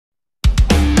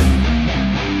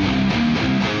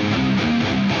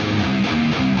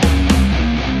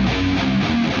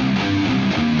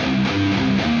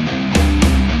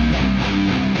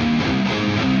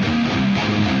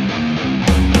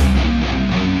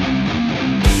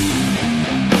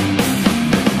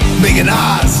Making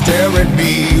eyes stare at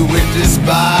me with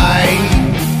despite.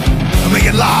 I'm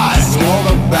making lies swarm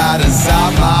about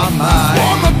inside my mind.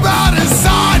 Swarm about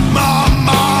inside my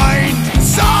mind.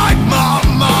 Inside my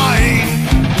mind.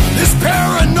 This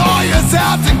paranoia's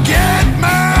out to get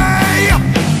me.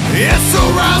 It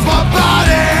surrounds my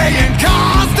body and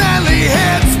constantly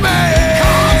hits me.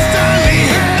 Constantly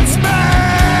hits me.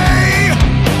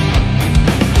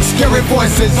 Scary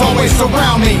voices always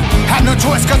surround me. Had no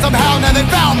choice cause somehow now they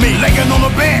found me. Laying on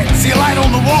the bed, see a light on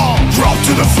the wall. Drop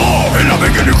to the floor and I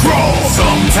begin to crawl.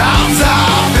 Sometimes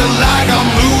I feel like I'm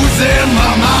losing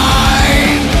my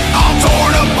mind. I'm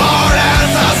torn apart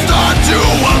as I start to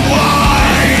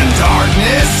unwind.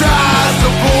 Darkness tries to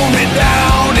pull me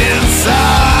down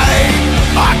inside.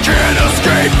 I can't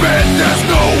escape it, there's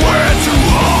nowhere to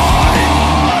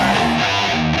hide.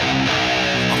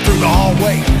 I'm through the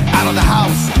hallway, out of the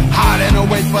house, hiding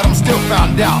away, but I'm still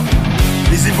found out.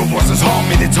 These evil voices haunt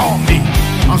me, they taunt me.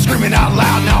 I'm screaming out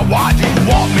loud, now why do you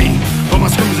want me? But my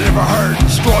screams are never heard,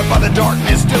 destroyed by the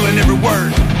darkness, stealing every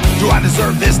word. Do I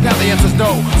deserve this? Now the answer's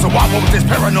no. So why won't this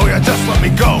paranoia just let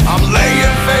me go? I'm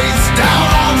laying face down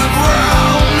on the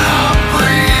ground, not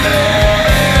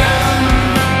breathing,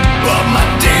 but my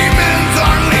demons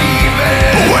aren't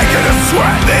leaving. Awaken and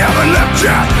sweat, they haven't left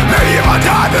yet. Maybe if I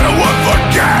died then I would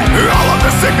forget all of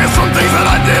the sickness from things that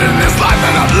I did in this life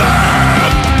that I've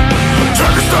lived.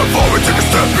 Take a step forward, take a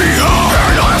step behind.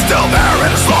 Paranoia's still there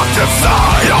and it's locked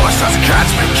inside. It always tries to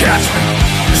catch me, catch me.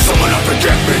 Someone up to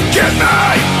get me, get me.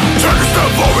 Take a step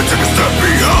forward, take a step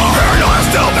behind. Paranoia's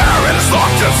still there and it's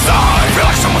locked inside. Feel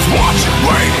like someone's watching,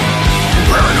 waiting.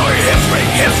 Paranoia hits me,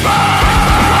 hits me.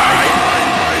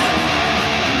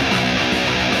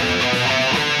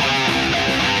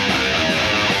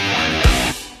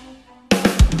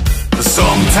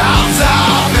 Sometimes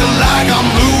I feel like I'm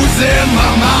losing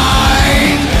my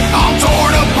mind. I'm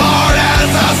torn apart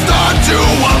as I start to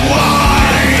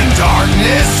unwind.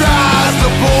 Darkness tries to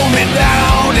pull me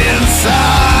down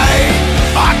inside.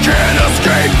 I can't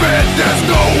escape it, there's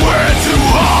nowhere to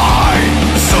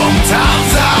hide.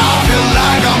 Sometimes I feel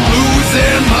like I'm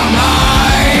losing my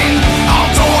mind. I'm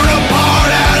torn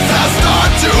apart as I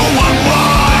start to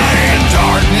unwind.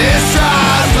 Darkness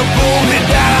tries to pull me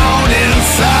down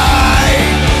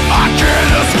inside. I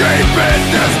can't escape it,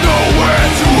 there's nowhere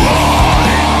to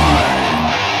hide.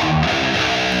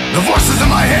 The voices in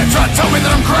my head try to tell me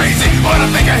that I'm crazy, but I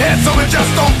think ahead so it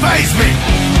just don't faze me.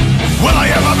 Will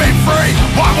I ever be free?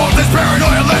 Why won't this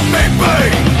paranoia let me be?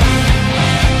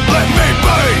 Let me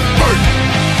be.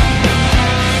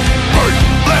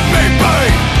 Let me be.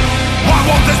 Why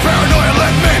won't this paranoia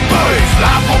let me be?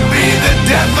 Life will be the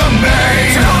death of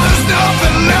me.